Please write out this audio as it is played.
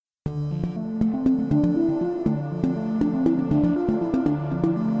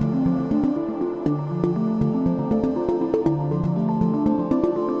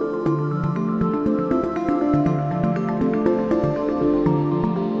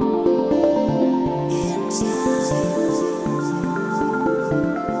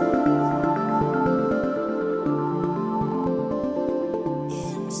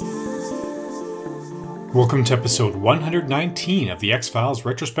Welcome to episode 119 of the X-Files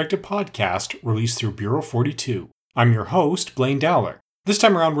Retrospective Podcast, released through Bureau 42. I'm your host, Blaine Dowler. This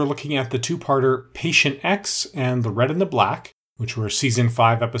time around, we're looking at the two-parter Patient X and The Red and the Black, which were Season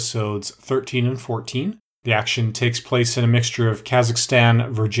 5 episodes 13 and 14. The action takes place in a mixture of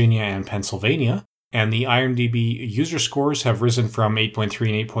Kazakhstan, Virginia, and Pennsylvania, and the IMDb user scores have risen from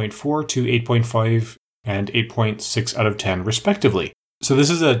 8.3 and 8.4 to 8.5 and 8.6 out of 10, respectively. So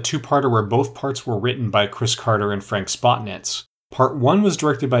this is a two-parter where both parts were written by Chris Carter and Frank Spotnitz. Part 1 was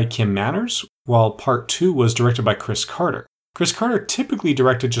directed by Kim Manners, while Part 2 was directed by Chris Carter. Chris Carter typically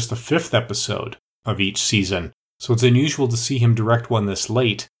directed just the 5th episode of each season, so it's unusual to see him direct one this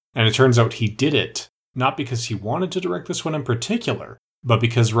late, and it turns out he did it, not because he wanted to direct this one in particular, but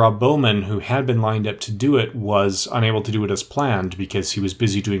because Rob Bowman, who had been lined up to do it, was unable to do it as planned because he was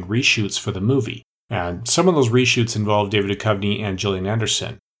busy doing reshoots for the movie. And some of those reshoots involved David Duchovny and Gillian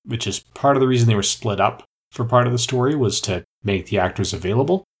Anderson, which is part of the reason they were split up for part of the story, was to make the actors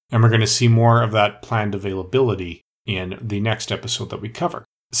available. And we're going to see more of that planned availability in the next episode that we cover.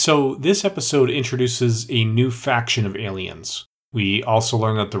 So this episode introduces a new faction of aliens. We also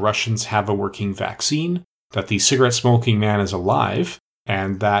learn that the Russians have a working vaccine, that the cigarette smoking man is alive,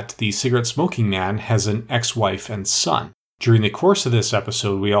 and that the cigarette smoking man has an ex-wife and son. During the course of this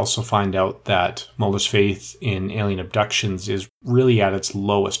episode, we also find out that Mulder's faith in alien abductions is really at its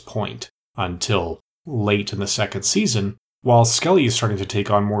lowest point until late in the second season, while Scully is starting to take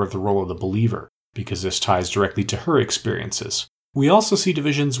on more of the role of the believer, because this ties directly to her experiences. We also see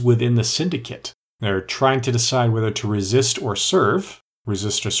divisions within the Syndicate. They're trying to decide whether to resist or serve,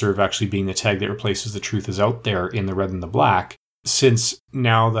 resist or serve actually being the tag that replaces the truth is out there in The Red and the Black, since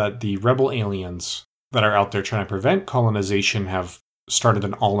now that the rebel aliens that are out there trying to prevent colonization have started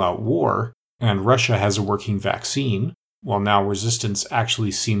an all-out war, and Russia has a working vaccine, while now resistance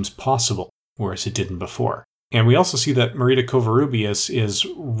actually seems possible, whereas it didn't before. And we also see that Marita Covarrubias is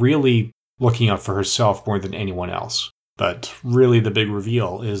really looking out for herself more than anyone else. But really the big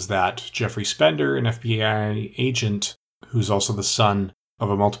reveal is that Jeffrey Spender, an FBI agent who's also the son of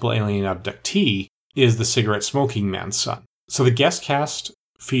a multiple alien abductee, is the cigarette smoking man's son. So the guest cast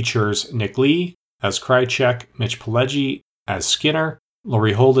features Nick Lee as Krychek, Mitch Pileggi as Skinner,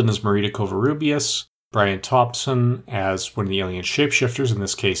 Laurie Holden as Marita Covarrubias, Brian Thompson as one of the alien shapeshifters, in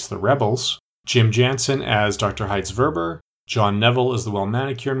this case the Rebels, Jim Jansen as Dr. Heitzverber, John Neville as the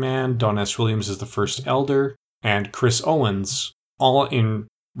well-manicured man, Don S. Williams as the First Elder, and Chris Owens, all in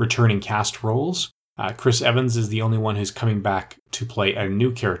returning cast roles. Chris Evans is the only one who's coming back to play a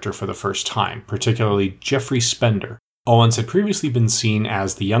new character for the first time, particularly Jeffrey Spender. Owens had previously been seen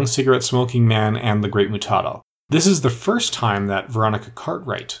as the young cigarette-smoking man and the Great Mutado. This is the first time that Veronica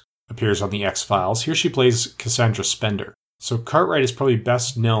Cartwright appears on the X-Files. Here she plays Cassandra Spender. So Cartwright is probably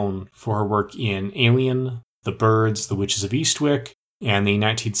best known for her work in Alien, The Birds, The Witches of Eastwick, and the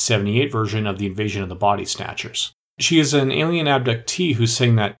 1978 version of The Invasion of the Body Snatchers. She is an alien abductee who's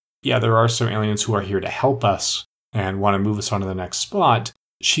saying that, yeah, there are some aliens who are here to help us and want to move us on to the next spot.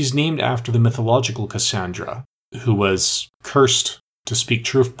 She's named after the mythological Cassandra, who was cursed to speak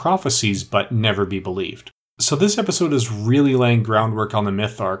truth prophecies but never be believed. So this episode is really laying groundwork on the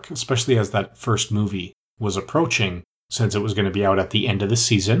myth arc, especially as that first movie was approaching, since it was going to be out at the end of the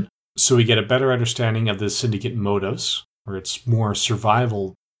season. So we get a better understanding of the Syndicate motives, where it's more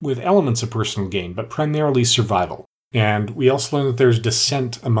survival with elements of personal gain, but primarily survival. And we also learn that there's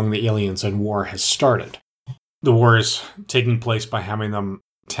dissent among the aliens and war has started. The war is taking place by having them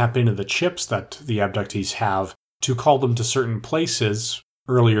tap into the chips that the abductees have to call them to certain places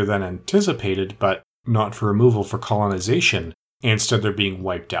earlier than anticipated, but not for removal for colonization. Instead, they're being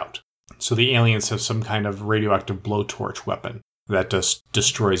wiped out. So the aliens have some kind of radioactive blowtorch weapon that just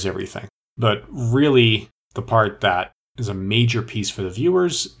destroys everything. But really, the part that is a major piece for the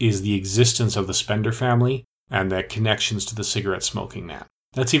viewers is the existence of the Spender family and the connections to the cigarette smoking man.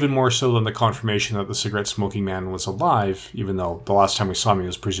 That's even more so than the confirmation that the cigarette smoking man was alive, even though the last time we saw him he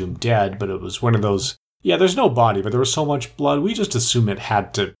was presumed dead, but it was one of those, yeah, there's no body, but there was so much blood, we just assume it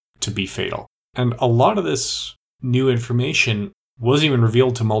had to be fatal. And a lot of this new information wasn't even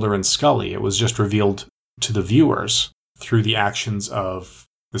revealed to Mulder and Scully. It was just revealed to the viewers through the actions of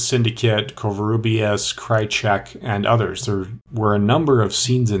the Syndicate, Covarrubias, Krychek, and others. There were a number of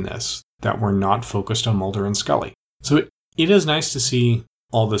scenes in this that were not focused on Mulder and Scully. So it is nice to see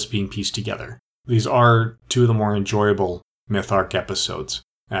all this being pieced together. These are two of the more enjoyable Myth Arc episodes.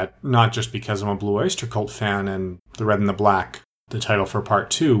 Not just because I'm a Blue Oyster Cult fan and The Red and the Black, the title for Part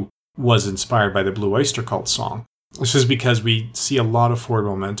 2, was inspired by the Blue Oyster Cult song. This is because we see a lot of forward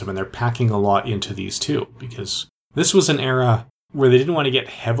momentum and they're packing a lot into these two, because this was an era where they didn't want to get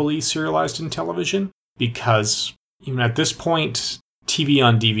heavily serialized in television, because even at this point, TV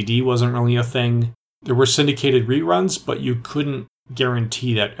on DVD wasn't really a thing. There were syndicated reruns, but you couldn't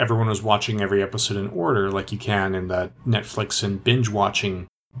guarantee that everyone was watching every episode in order like you can in the Netflix and binge-watching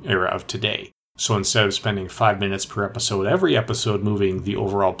era of today. So instead of spending 5 minutes per episode, every episode moving the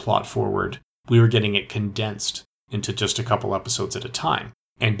overall plot forward, we were getting it condensed into just a couple episodes at a time.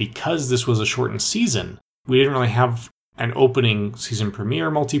 And because this was a shortened season, we didn't really have an opening season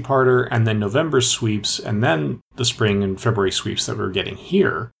premiere multi-parter, and then November sweeps, and then the spring and February sweeps that we were getting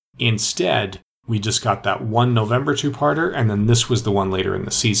here. Instead, we just got that one November two-parter, and then this was the one later in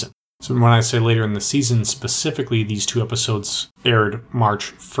the season. So when I say later in the season, specifically these two episodes aired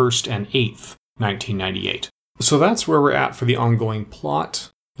March 1st and 8th, 1998. So that's where we're at for the ongoing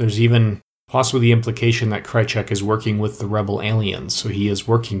plot. There's even possibly the implication that Krychek is working with the rebel aliens, so he is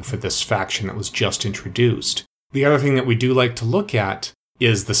working for this faction that was just introduced. The other thing that we do like to look at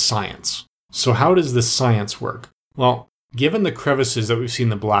is the science. So how does this science work? Well, given the crevices that we've seen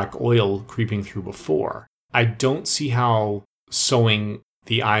the black oil creeping through before, I don't see how sewing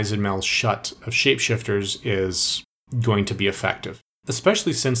the eyes and mouths shut of shapeshifters is going to be effective,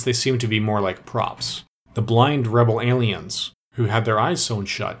 especially since they seem to be more like props. The blind rebel aliens, who had their eyes sewn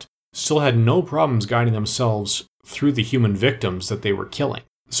shut, still had no problems guiding themselves through the human victims that they were killing.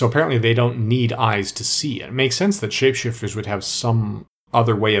 So apparently they don't need eyes to see. It makes sense that shapeshifters would have some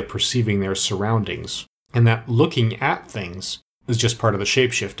other way of perceiving their surroundings, and that looking at things is just part of the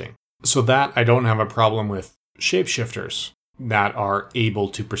shapeshifting. So that I don't have a problem with shapeshifters that are able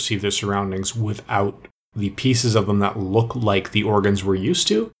to perceive their surroundings without the pieces of them that look like the organs we're used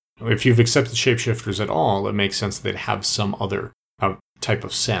to. If you've accepted shapeshifters at all, it makes sense that they'd have some other type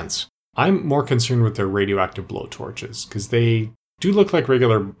of sense. I'm more concerned with their radioactive blowtorches, because they do look like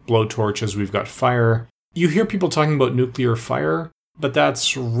regular blowtorches. We've got fire. You hear people talking about nuclear fire, but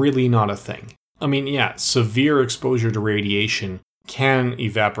that's really not a thing. I mean, yeah, severe exposure to radiation can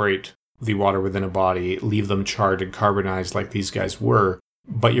evaporate the water within a body, leave them charred and carbonized like these guys were,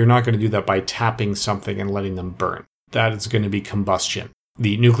 but you're not going to do that by tapping something and letting them burn. That is going to be combustion.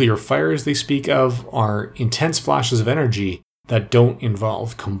 The nuclear fires they speak of are intense flashes of energy that don't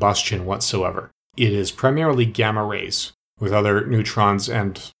involve combustion whatsoever. It is primarily gamma rays with other neutrons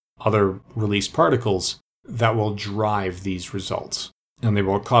and other released particles that will drive these results. And they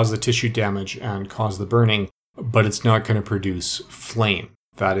will cause the tissue damage and cause the burning, but it's not going to produce flame.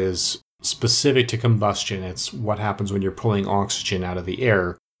 That is specific to combustion. It's what happens when you're pulling oxygen out of the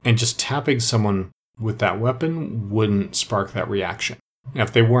air. And just tapping someone with that weapon wouldn't spark that reaction. Now,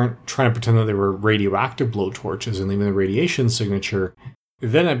 if they weren't trying to pretend that they were radioactive blowtorches and leaving the radiation signature,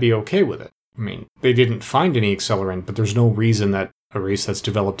 then I'd be okay with it. I mean, they didn't find any accelerant, but there's no reason that a race that's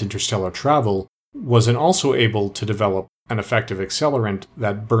developed interstellar travel wasn't also able to develop an effective accelerant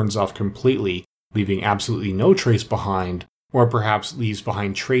that burns off completely, leaving absolutely no trace behind, or perhaps leaves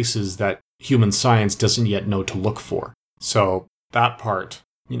behind traces that human science doesn't yet know to look for. So that part,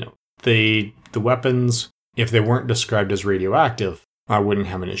 the weapons, if they weren't described as radioactive, I wouldn't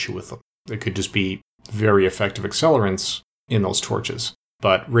have an issue with them. They could just be very effective accelerants in those torches.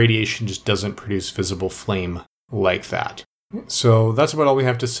 But radiation just doesn't produce visible flame like that. So that's about all we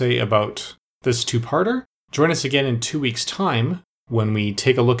have to say about this two-parter. Join us again in 2 weeks' time when we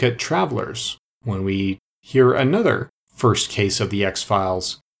take a look at Travelers, when we hear another first case of the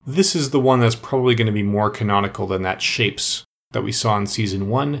X-Files. This is the one that's probably going to be more canonical than that Shapes that we saw in Season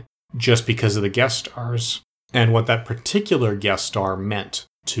 1, just because of the guest stars and what that particular guest star meant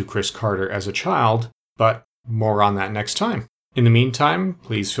to Chris Carter as a child, but more on that next time. In the meantime,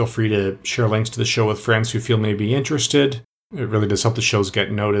 please feel free to share links to the show with friends who feel may be interested. It really does help the shows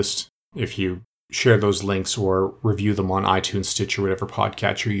get noticed if you share those links or review them on iTunes, Stitcher, whatever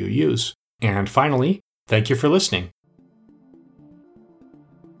podcatcher you use. And finally, thank you for listening.